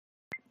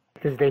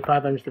This is day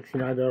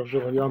 569 of the Rosh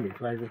Yomi.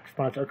 If I'd like to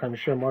sponsor or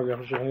share more of the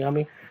Rosh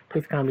Yomi,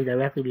 please call me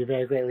directly. It would be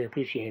very greatly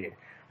appreciated.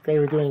 Today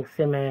we're doing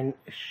Siman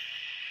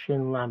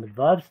Shin Lamed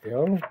Vav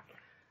still.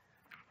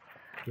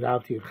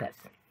 Zav to Ches.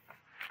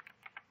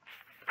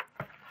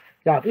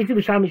 Zav, Itu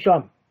B'Shami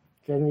Shom.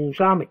 Says in the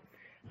Yerushalmi.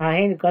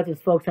 Hain cuts his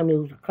folks, somebody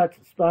who cuts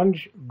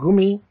sponge,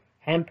 gumi,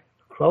 hemp,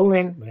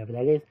 crolin, whatever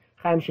that is.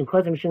 Chaim Shin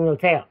Kotzim Shin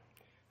Lotea.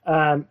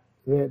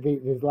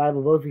 There's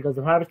liable both because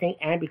of harvesting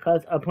and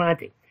because of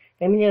planting.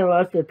 Then we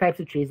are the types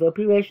of trees. The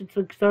pre-ration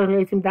to start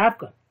him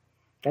dafka.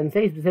 Doesn't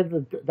say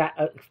specifically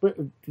that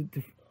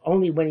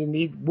only when you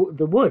need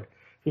the wood.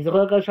 If he's a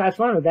chol shas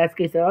lanu, that's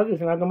the case that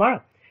argues in our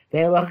Gemara.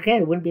 Then halacha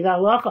can, it wouldn't be that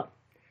halacha.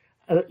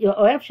 It's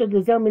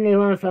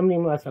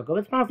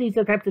possible these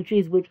are types of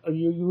trees which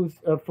you use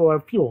for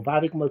fuel.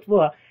 Vavik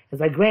motvua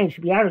is like grain.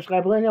 Should be Irish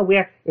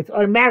where it's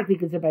automatically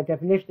considered by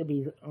definition to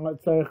be for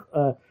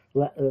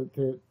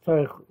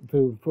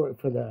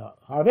the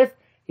harvest.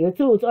 Here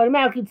too, it's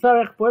automatically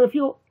tzarech for the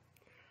fuel.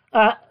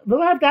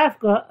 V'lav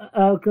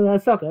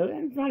dafka sucker.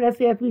 It's not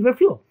necessarily have to be for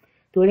fuel.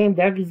 To name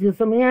there gives you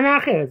something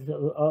anacher.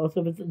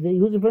 Also, if they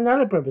use it for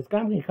another purpose.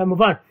 Come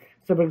on.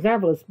 So, for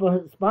example, a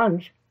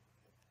sponge.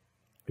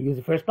 You use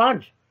it for a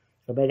sponge.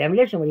 So, by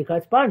definition, when you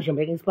cut sponge, you're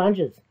making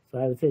sponges. So,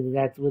 I would say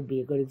that would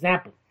be a good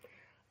example.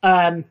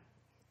 It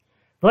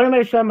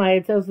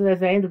tells us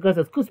that because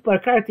of kuspar,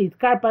 kartit,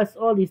 karpas,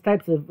 all these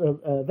types of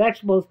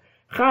vegetables.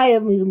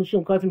 Chayav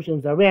mishum kotzim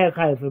mishum zareh.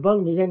 Chayav for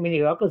both many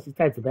rocos, these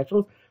types of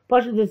vegetables.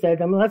 Pasha just said,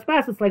 let's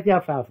pass. It's like the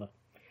alfalfa.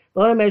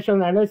 So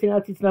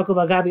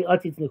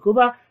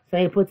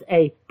he puts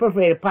a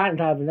perforated pot on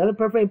top of another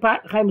perforated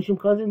pot. Chayav mishum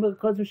kotzim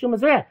mishum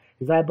zareh.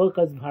 He's like both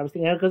because of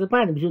harvesting and because of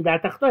planting. Mishum dar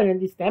tachton and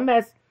these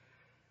stems.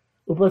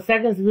 Upos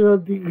seconds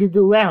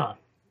giduleha.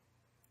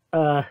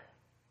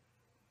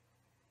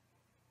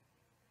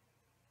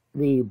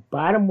 The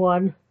bottom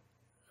one.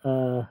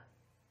 The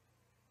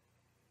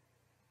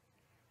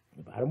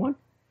bottom one.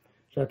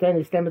 So then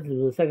the stem to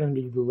the second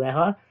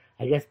giduleha.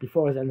 I guess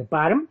before it was on the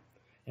bottom,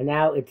 and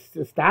now it's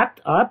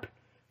stopped up.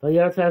 So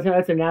now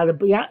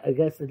I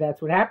guess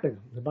that's what happened.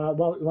 The one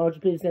which was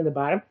previously on the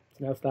bottom, it's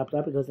now stopped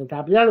up. It goes on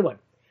top of the other one,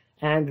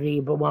 and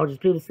the one which was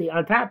previously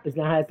on top is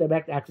now has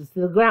direct access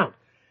to the ground.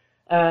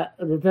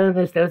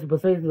 The stems to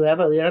the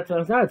level. The other it's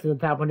on the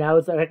top one now.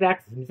 It's direct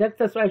access.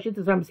 That's why I should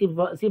see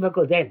if I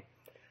could then.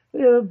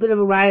 A bit of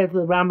a riot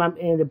with Rambam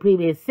in the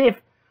previous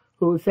Sif,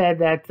 who said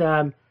that.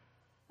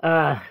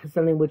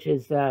 Something which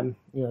is, even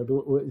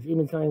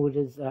something which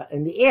is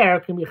in the air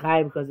can be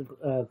high because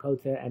of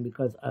kotzer and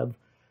because of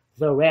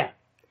zoreh.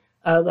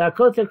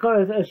 Kotzer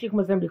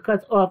shikmas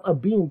cuts off a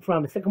beam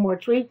from a sycamore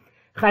tree.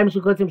 Chaim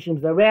shikotzim shim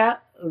zoreh,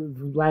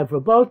 live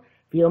for both.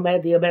 The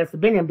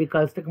obedes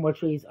because sycamore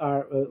trees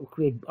are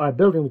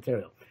building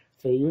material.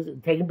 So you use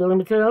taking building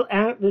material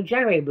and they're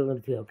generating building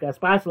material.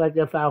 Kaspasa like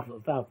the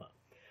alfalfa.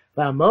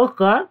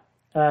 Mocha.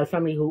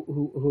 Somebody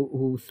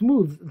who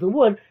smooths the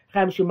wood,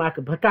 because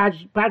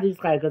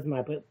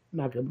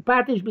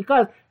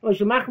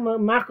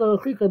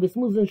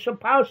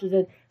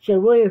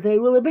they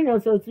really been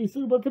so it's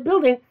suitable to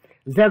building.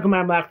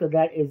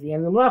 That is the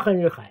end of the malacha in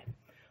your chayim.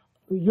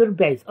 Your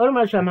base. The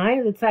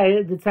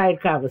tzayid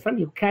kava.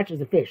 Somebody who catches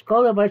a fish.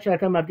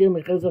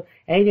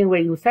 Anything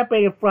where you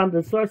separate it from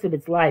the source of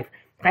its life.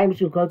 Chaim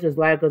Shu culture is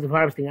life because of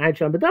harvesting.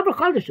 But double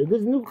chadashu.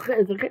 This is new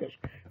chiddush.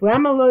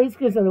 Rambam lo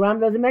iskis and the Rambam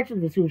doesn't mention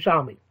this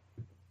Yerushalmi.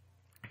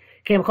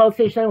 Came close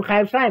to Shem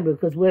Chayav Shayim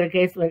because we're the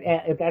case.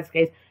 If that's the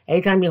case,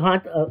 anytime you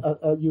hunt,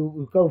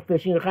 you go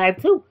fishing, you're Chayav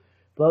too,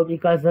 both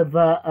because of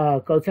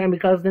kotzer and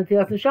because of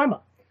Netilas Neshama.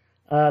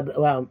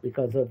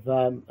 Because of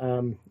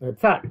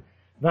tzar.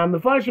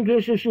 V'amefashim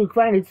Pirush Shu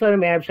Kvayin Yitzor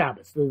Me'erev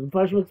Shabbos. The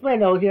Mefashim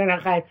explained, here in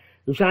Chayav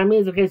Yerushalmi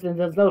is the case that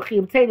there's no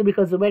chiyuv tzeder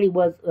because already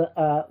was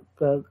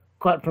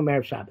caught from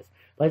Erev Shabbos.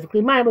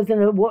 Basically, mine was in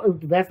the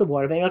vessel of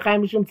water. And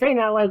Chaim Mishum Tzei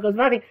now because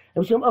nothing.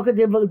 And Mishum Oka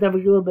did a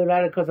little bit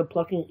rather because of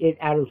plucking it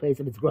out of the place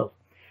of its growth.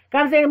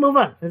 Come say to move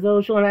on. There's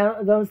no shul. I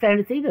don't understand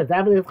it either.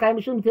 That was Chaim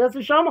Mishum Tzei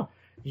Shoma.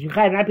 You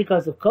Chaim not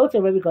because of kotzer,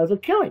 but because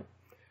of killing.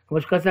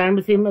 Which because I'm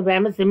Misim of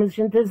Amos Simmons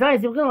to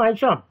Zayis. You're going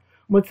to Shom.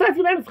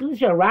 Mutzatim Amos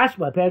Chidusha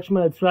Rashba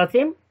Perchma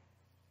Tzratim.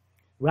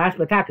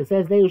 Rashba Taka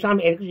says they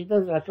Yerushalmi Erek she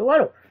does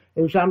Rashawaro.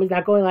 The Yerushalmi is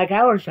not going like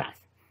our Shas.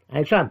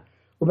 And Shom.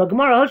 If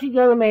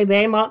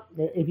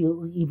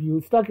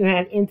you stuck your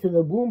hand into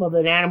the womb of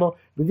an animal,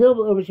 and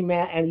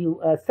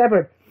you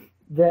severed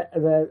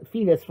the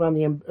fetus from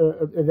the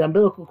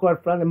umbilical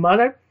cord from the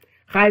mother,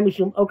 because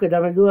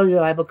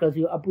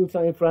you uproot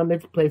something from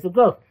its place of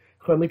growth.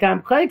 That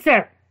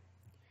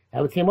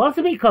would seem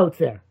also be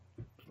kotzer,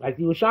 like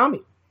the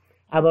Yerushalmi.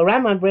 The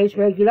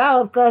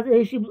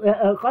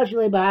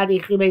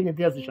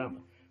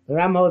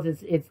Ram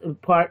holds it's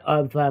part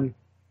of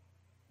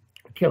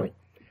killing.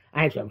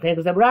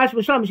 Because the Rash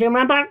B'Sham Shem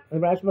Ramban, the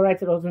Rash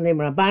writes it also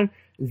named Ramban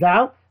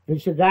Zal. The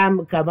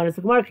Shagam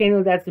Kavanas Gemara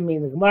Kenu. That's the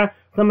meaning of the Gemara.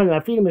 Come on,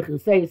 Rafim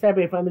Mechusei,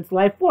 separate from its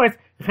life force.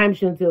 Chaim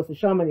Shem Tils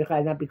Shama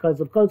Yechai, not because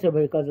of kotzer,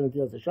 but because of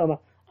Tils Shama.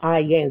 I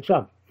Yen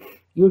Sham.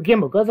 You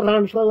Gimel. Goes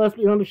around Shlolos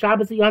B'Yom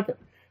Shabbos Yontif.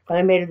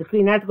 Chaim made a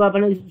decree not to go up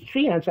on a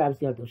tree on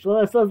Shabbos Yom Tov.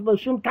 Shlo asos bo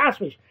shum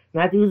tashmish,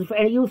 not to use it for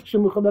any use.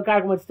 Shemuchal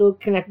b'karka, when it's still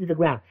connected to the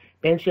ground.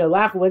 Ben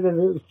she'alach, whether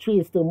the tree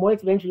is still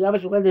moist. Ben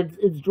she'yavish, whether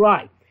it's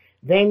dry.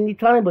 Then you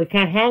tell him, but you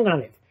can't hang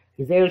on it.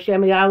 Maybe you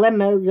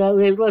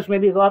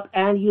go up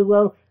and you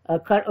will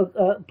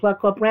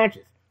pluck up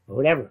branches or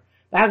whatever.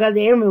 High in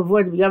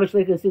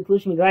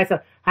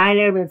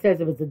it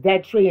says if it's a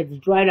dead tree, it's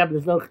dried up,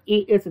 there's no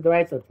it's a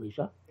deraisa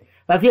tlisha.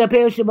 But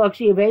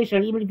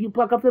even if you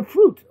pluck up the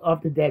fruit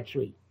of the dead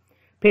tree,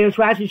 Perish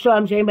Rashi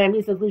Shom Shem by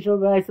Misa Tlisha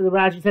Deraisa, the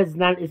Rashi says it's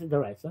not it's a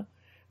deraisa.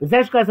 But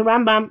Zeshkas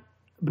Rambam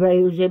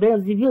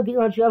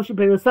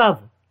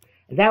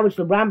and that which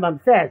the Rambam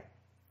says,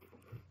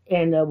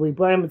 and we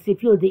brought him to see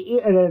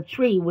the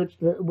tree which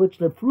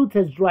the fruit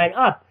has dried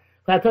up.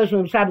 Move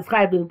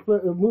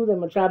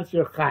them on Shabbos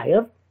your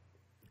chayav.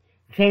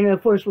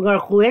 First we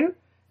got chulin,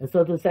 and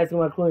so to say we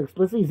chulin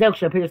explicitly. So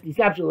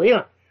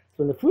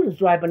when the fruit is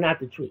dry, but not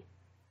the tree.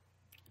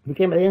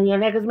 Became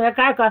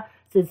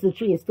since the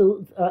tree is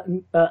still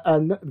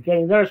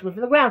getting nourishment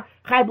from the ground.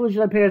 Chay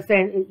b'lisha appears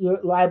saying you're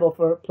liable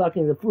for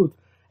plucking the fruit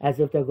as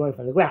if they're growing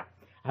from the ground.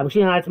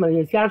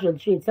 The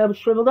tree itself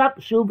shriveled up.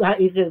 You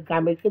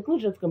can make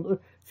conclusions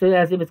so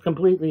as if it's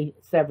completely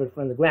severed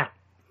from the ground.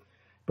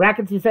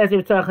 Brackets, he says,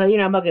 if Rashi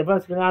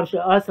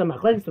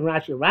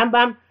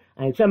Rambam,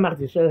 and Shemach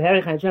to show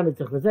Herich and Shem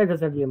to Chazet,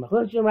 doesn't be a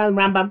Machlokes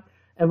Rambam,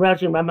 and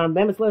Rashi Rambam,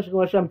 Bemis Loshik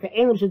Rosham, to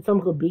Elam should some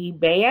be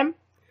Bayam.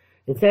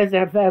 It says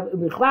that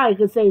you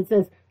could say it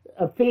says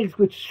figs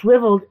which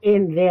shriveled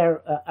in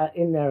their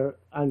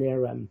on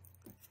their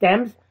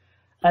stems.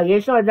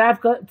 Yeshua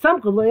Davka, some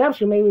could lay up,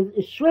 maybe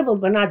it's shriveled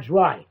but not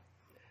dry.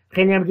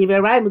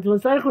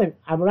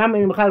 Avraham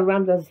and Michal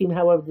Ram doesn't seem,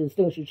 however, to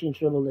distinguish between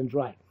shriveled and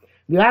dry.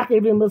 Whatever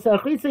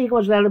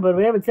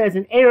it says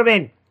in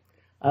Erevin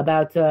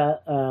about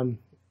Yavish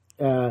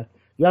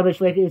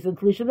Lake is a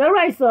Tlisha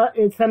Deraisa,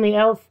 it's something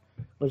else,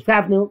 which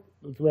Tafnu,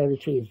 it's where the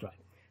tree is dry.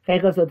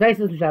 So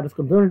Taisus Shabbos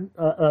Kumdun,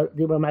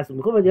 Dibra Masim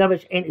Mekuva,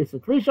 Yavish, and it's a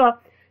Tlisha.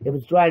 If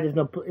it's dry, there's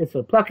no, it's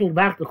a plucking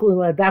back to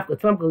Chulin Dafka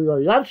Tzomka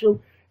Yavshu.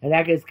 In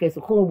that case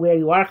of Chulin, where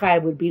you are Chai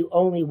would be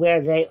only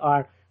where they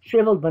are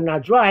shriveled but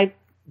not dried,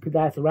 because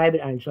that's a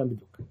rabbit and Shom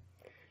Beduk.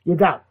 You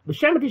doubt.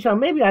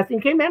 Maybe I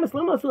think why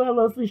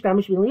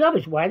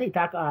they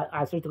talk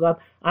to go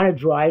up on a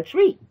dry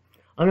tree.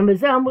 On the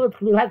Mazel, it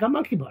could be like a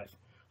monkey bars.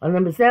 On the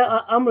Mazel,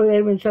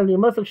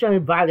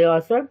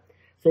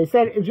 so he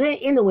said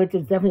in the winter,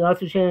 it's definitely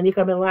also Shem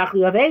Nikar Ben Lachli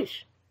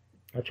Avesh.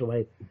 Not sure why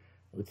it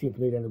would seem to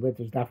me that in the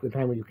winter is definitely the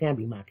time when you can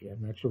be maki.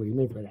 I'm not sure what he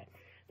means by that.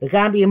 The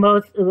Gambi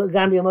Amos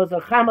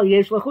Chama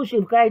Yesh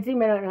Lachushiv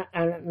Kaitim,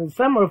 and in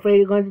summer, afraid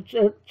you're going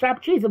to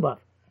chop trees above.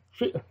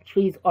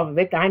 Trees off of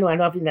it. I know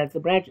nothing that's the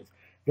branches.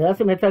 There's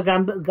also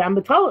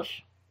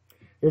Gambatolish.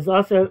 There's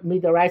also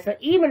Midaraisa,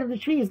 even if the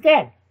tree is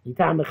dead,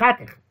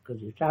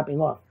 because you're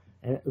chopping off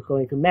and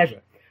going to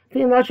measure.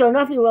 I'm not sure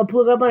nothing will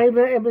pull up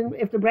even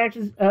if the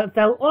branches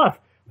fell off.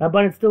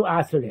 But it's still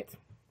answered it.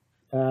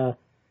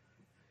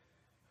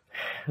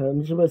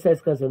 Mishnah says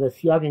because of the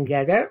Siyag and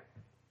Gather.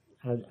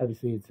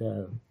 Obviously,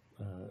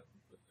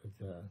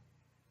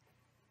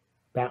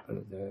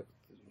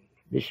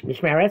 it's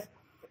Mishmeres.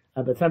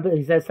 But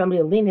he says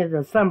somebody lean in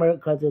the summer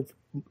because it's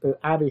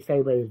obviously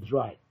everybody is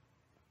dry.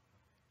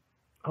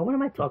 Oh, what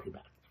am I talking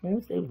about? I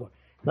didn't say before.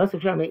 Most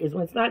of the is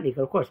when it's not Nikar,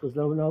 of course, because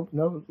no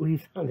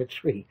leaves on the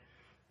tree.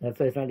 That's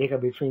why it's not Nikar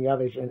between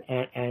Yavish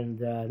and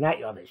not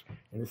Yavish.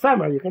 In the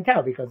summer, you can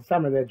tell because in the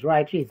summer the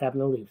dry trees have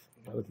no leaves.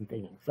 I wasn't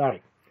thinking.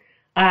 Sorry.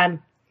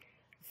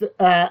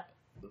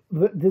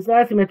 This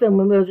last you can't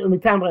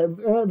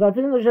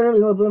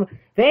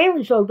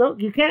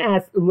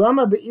ask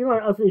Lama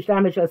Be'ilan also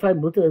Ishtamish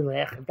outside Muta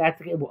Lech. If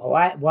that's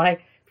why if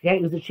you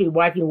can't use the tree,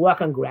 why can you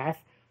walk on grass?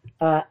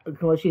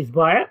 She's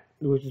bar,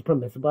 which is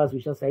permissible, as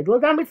we shall say.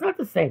 It's not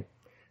the same.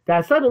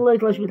 You're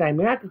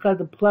not going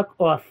to pluck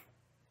off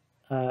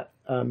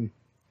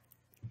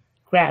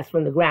grass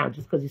from the ground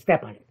just because you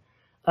step on it.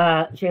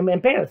 Shem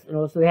and Paris, and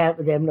also they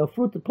have no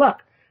fruit to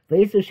pluck.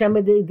 The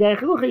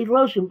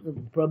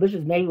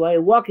prohibition is maybe while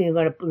you're walking, you're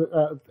going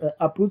to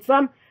uproot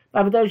some.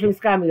 But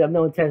you have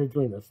no intent of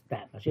doing that.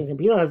 As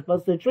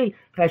opposed to the tree,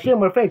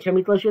 we're afraid.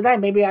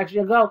 Maybe you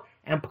actually go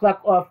and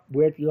pluck off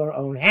with your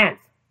own hands.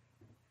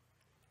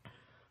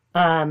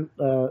 I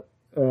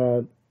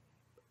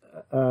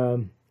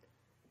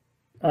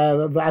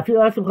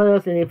feel also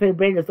close and if it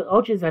brings us the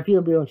oches, I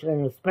feel beyond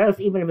sparrows,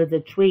 even if it's a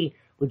tree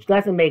which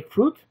doesn't make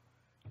fruit,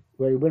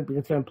 where you wouldn't be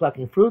concerned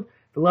plucking fruit.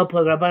 The low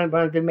plug Rabban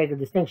didn't make a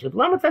distinction. If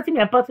I had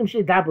a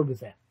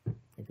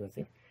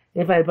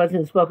person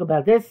who spoke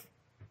about this,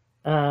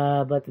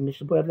 but the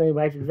Mishnah Berurah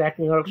writes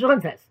exactly what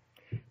Shulchan says.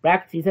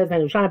 Brackets, he says,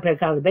 "Hanushan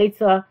perkal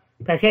beitza,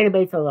 perkei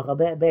beitza locha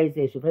beitza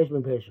yeshufresh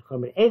ben perish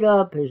chomer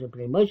eda perish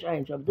ben Moshe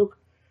and Shabduk."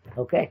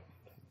 Okay,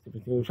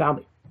 it's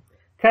Yerushalmi.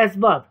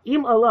 Tesvav,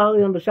 im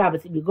Allah on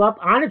Shabbos. If you go up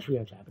on a tree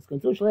on Shabbos,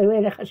 you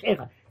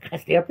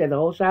stay up there the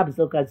whole Shabbos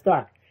till it's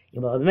dark.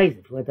 You're amazing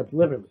if you went up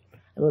deliberately.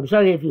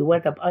 If you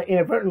went up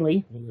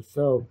inadvertently, you were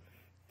so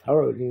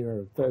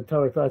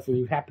Torah thought so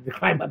you happened to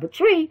climb up a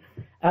tree,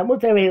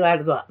 Mutar ain't allowed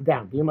to go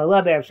down. B'Yom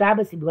Erev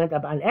Shabbos, he went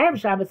up on Erev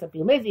Shabbos, if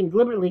you amazing,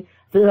 deliberately,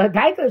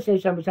 Shabbos,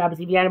 if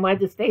you had him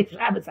wanted to stay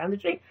Shabbos on the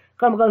tree,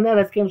 come go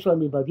never Kim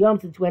Shalom B'Bod Yom,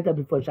 since he went up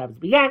before Shabbos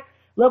began.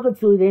 Local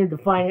two, they didn't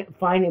define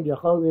him,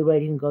 Yachol,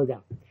 right, he can go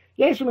down.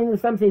 Yeshua,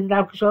 some say,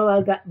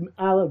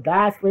 Al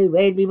Das,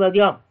 Raid B'Bod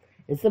Yom.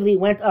 It simply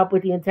went up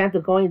with the intent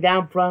of going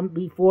down from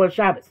before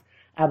Shabbos.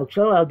 He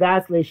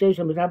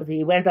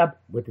went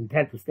up with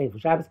intent to stay for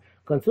Shabbos.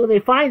 Until they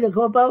find the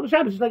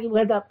Shabbos, just like he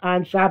went up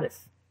on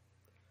Shabbos.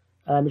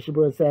 Mr.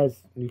 Brewer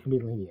says you can be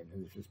lenient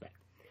in this respect.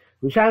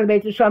 Rishami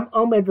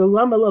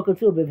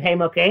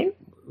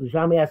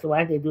asked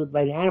why they do it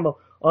by the animal,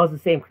 all the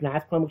same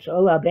knas. When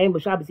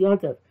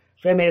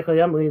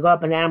you go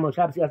up an animal,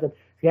 Shabbos Yontav,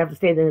 you have to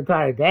stay the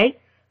entire day.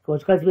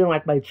 Because it's being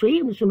like by a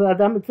tree, because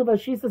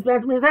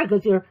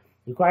you're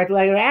required to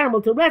allow your animal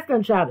to rest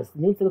on Shabbos. If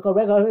you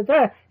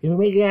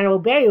make an animal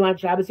bury you on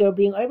Shabbos, you're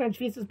being over and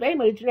Shvisas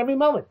Bema each and every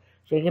moment.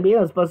 So you can be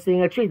supposed to sit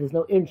in a tree. There's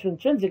no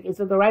intrinsic, it's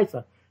a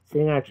deraisa,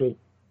 sitting on a tree.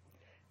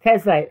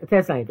 Tesai,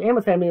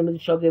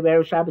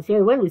 Shabbos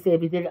here. When we say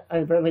if you did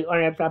inadvertently on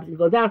Erev Shabbos, you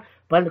go down,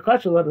 but in the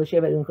kosher level, the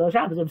Sheva didn't go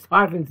Shabbos. It's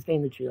hard for him to stay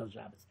in the tree on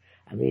Shabbos.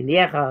 I mean,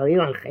 I'm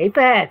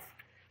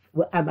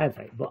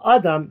sorry, but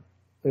Adam,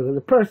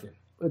 the person.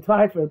 It's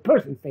hard for a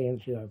person to stay in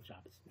the tree on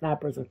Shabbos. Not a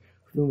person.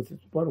 It's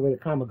important where the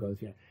comma goes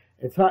here.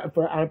 It's hard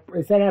for a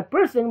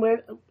person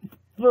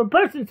for a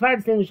person it's hard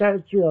to stay in the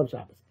tree of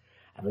Shabbos.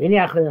 So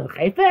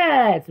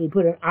we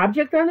put an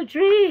object on the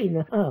tree.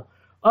 No.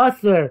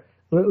 Also,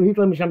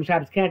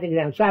 Shabbos can't take it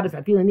down. Shabbos,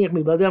 I feel near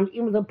me, but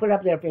even though put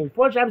up there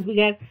before Shabbos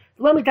began,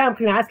 not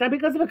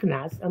because of a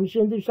knas.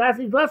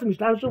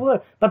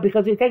 But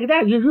because you take it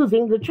down, you're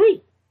using the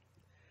tree.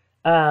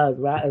 That's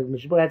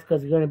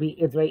because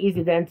it's very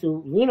easy then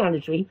to lean on the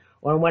tree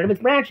or on one of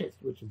its branches,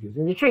 which is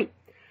using the tree.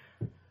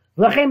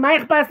 And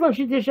therefore,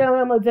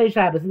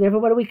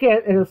 what do we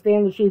care? It'll stay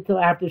in the tree till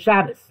after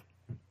Shabbos.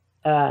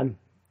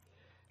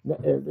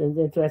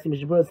 Interesting,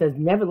 Mr. Brewer says,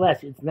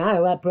 nevertheless, it's not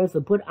allowed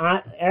person to put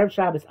on Erev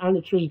Shabbos on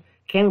the tree,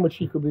 which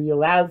he could be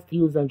allowed to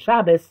use on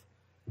Shabbos,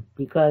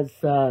 because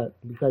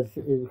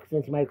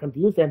since he might come to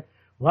use them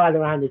while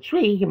they're on the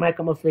tree, he might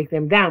almost take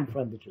them down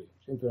from the tree.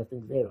 It's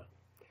interesting, zero.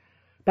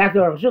 Back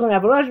to Rosh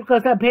Hashanah,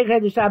 because that pay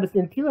the Shabbos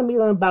in Tila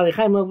Milan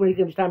Balichaim over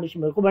here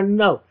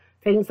no.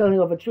 Taking something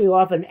off a tree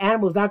off an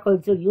animal is not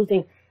considered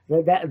using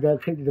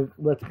the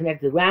what's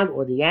connected around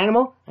or the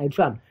animal. And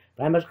sham.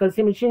 There's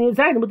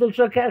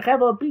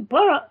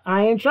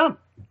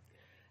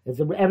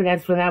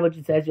evidence for that, which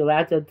it says you're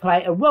allowed to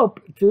tie a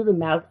rope to the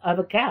mouth of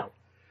a cow.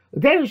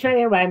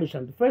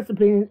 The first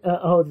opinion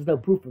holds there's no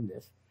proof from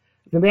this.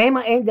 It's not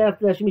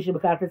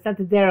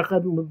the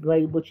derech by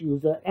which you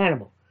use an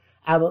animal.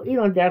 But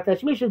a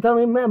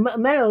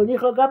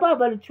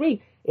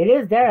tree, it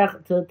is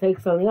derech to take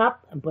something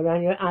up and put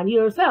it on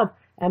yourself,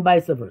 and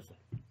vice versa.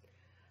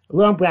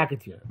 Long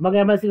brackets here.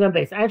 Sukkah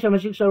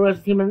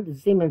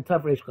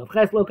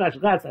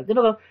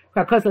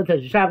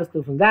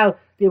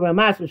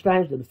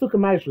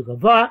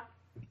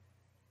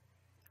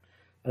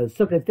is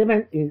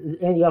different,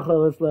 and you have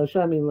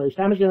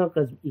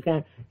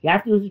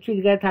to use the tree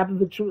to get top of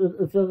the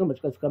sukkah,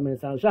 which goes come in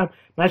the Sham.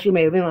 Mashi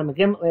may have been on the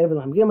Gim,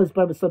 is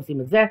purpose of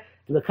Siemens there.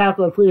 To be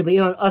calculated, clearly, but you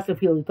don't also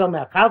feel you told me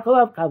about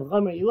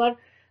calculate,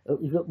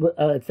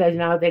 it says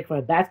now take from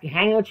a basket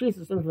hanging on a tree,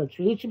 so something from a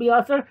tree should be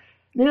also.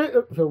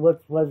 So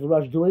what was the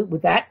Rosh doing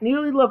with that?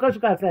 Nearly look, I should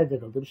got said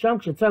the Sham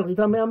should certainly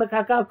tell me on the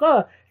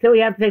calculator. So we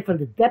have to take from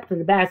the depth of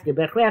the basket,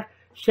 but you're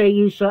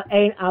definitely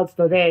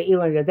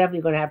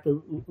going to have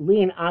to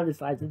lean on the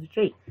sides of the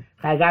tree.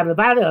 So therefore,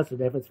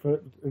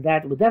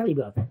 that would definitely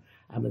be okay.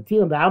 But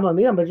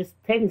just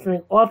taking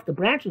something off the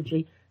branch of the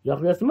tree,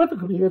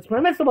 it's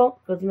permissible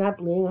because you're not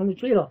leaning on the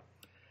tree at all.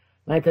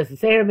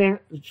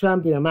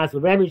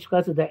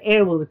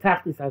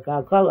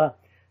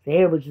 The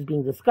air which is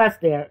being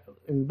discussed there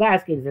in the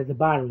basket is at the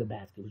bottom of the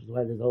basket, which is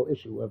why there's a whole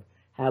issue of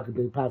how it could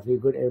be possibly a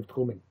good air of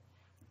Tchumen.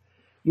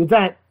 You're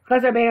done.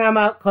 It's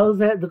all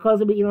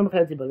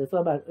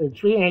about a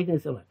tree and anything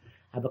similar.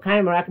 But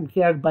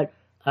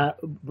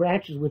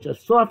branches which are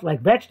soft like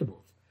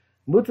vegetables.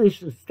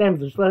 Stems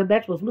which are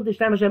vegetables. You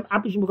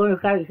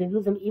can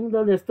use them even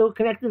though they're still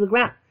connected to the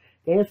ground.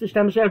 There's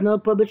no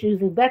prohibition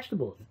using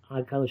vegetables.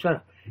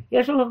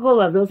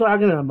 Those are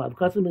arguing about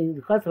because of a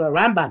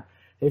Rambam.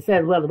 They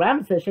said, well, the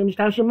Rambam says so you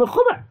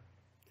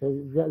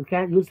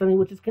can't use something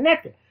which is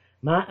connected.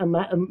 Anything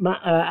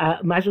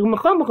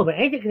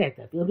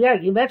connected. You'll be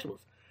arguing vegetables.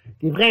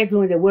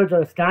 The words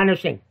are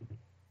astonishing.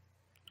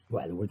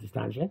 Why the words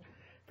astonishing?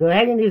 So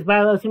hanging these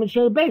bylaws in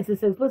the base, it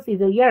says, let's see,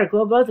 the Yerek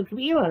goes to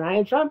Kibilan, I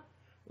ain't sham.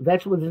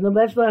 Vegetables, there's no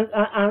vegetable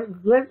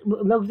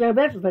no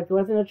vegetables like there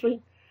was in a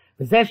tree.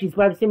 But then she's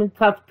probably seeming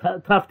tough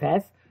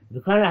test.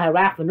 The kind of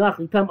harach for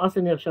nochli tam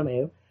also near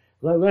shameir.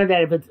 We're going to learn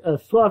that if it's a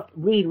soft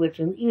reed which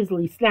can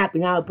easily snap,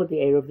 you now put the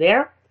Erev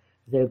there.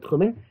 There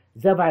Tchumen.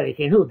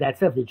 That's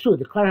definitely true.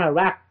 The kind of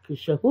harach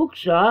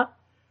shahuksha.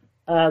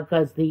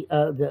 because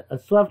a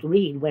soft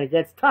reed, when it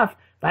gets tough,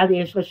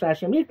 there's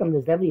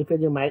definitely a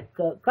figure you might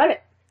cut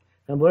it.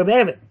 And we're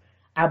aware of it.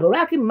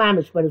 Abarakim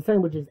mamish, but it's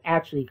something which is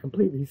actually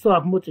completely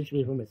soft, mutter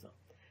shvi from missile.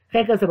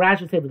 Chekas the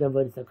Rashi say, but the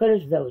word is a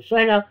Kurdish, that was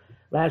Shoino.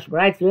 Rashi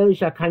writes, really,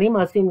 Shakanim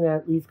Asim,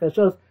 at least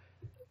shows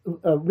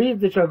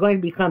reeds which are going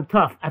to become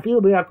tough. I feel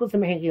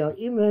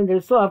even when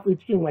they're soft, we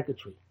treat them like a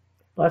tree.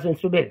 Also,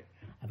 it's forbidden.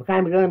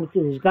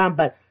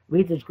 But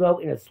reeds which grow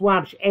in a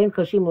swamp,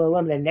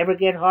 that never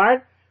get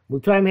hard.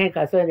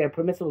 They're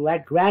permissible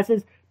like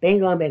grasses.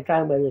 Whether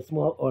they're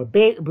small or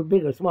big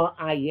or small,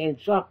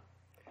 shop.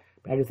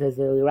 Brother says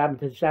the Rabbin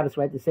to Shabbos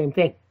write the same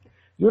thing.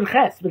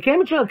 Yudches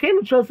became a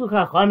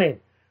chachomim.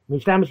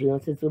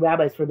 Since the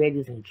rabbis forbade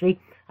using a tree,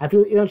 I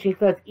feel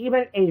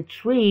even a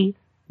tree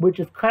which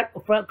is cut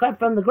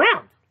from the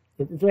ground.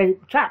 It's already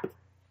chopped.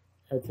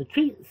 It's a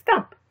tree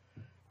stump.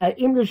 If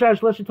there are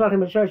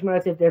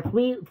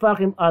 3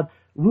 tfachim of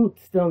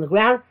roots still in the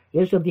ground,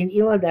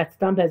 that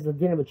stump has the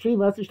din of a tree. You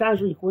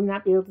would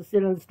not be able to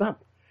sit on the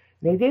stump.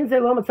 They didn't say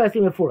lo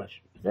matzasim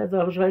mefurash. Says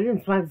I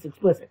didn't find this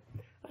explicit.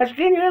 I should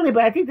get early,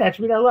 but I think that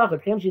should be the law.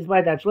 It came she's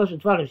by that 3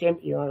 tfachim shem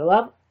ilon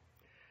love.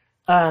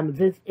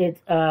 Since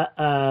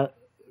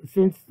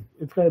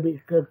it's going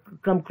to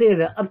become clear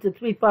that up to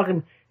 3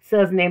 tfachim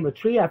says the name of a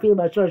tree, I feel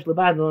about Shorish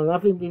Labad,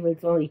 nothing, even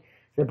it's only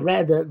the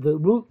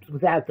root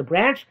without the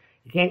branch.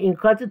 You can't even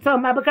cut it. So,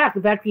 Mabakak,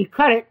 in fact, you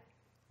cut it.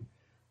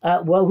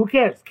 Well, who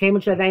cares? Came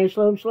and Shadai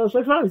Shalom.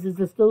 This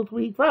is still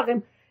 3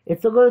 tfachim.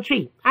 It's still a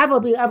tree.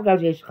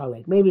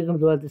 Maybe you can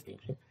do a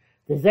distinction.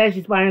 The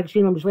Zesh Baran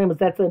Kshilam B'Shlem is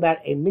that's about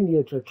a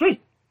miniature tree,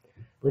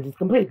 which is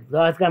complete.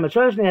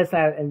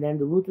 And then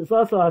the root is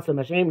also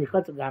Mashem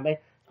Nichotzagambe,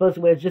 supposed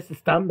to where it's just a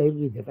stump,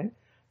 maybe different.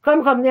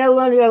 Come near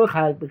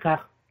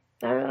Bekach.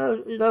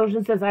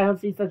 Ocean says I don't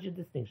see such a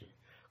distinction.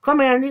 Come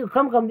near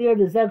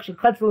the Zeg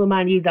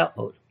Shekatzaluman Yida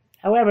Od.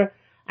 However,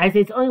 I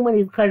say it's only when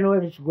he's cut in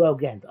order to grow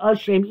again.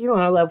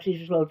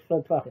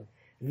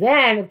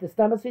 Then, if the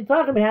stump is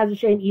talking, it has a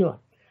shame elon.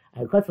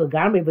 I cut the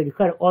garment, but you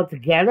cut it all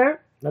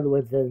together. In other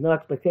words, there's no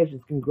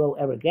expectations it can grow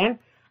ever again.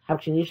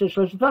 There's 3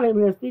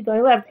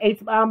 only left.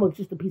 8 almost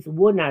just a piece of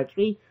wood, not a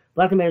tree.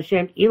 But the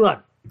shame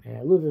elon. And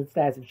it loses its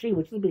status of tree,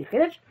 which is a big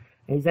chiddush.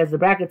 And he says the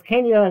brackets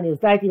Kenya and he was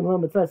dieting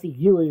him with Sasi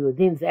Gili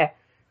Ladin Zeh.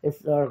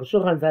 It's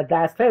Shulchan's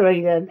Das Torah.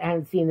 He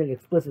hadn't seen it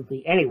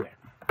explicitly anywhere.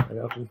 But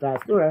Shulchan's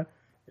Das Torah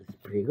is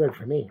pretty good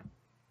for me.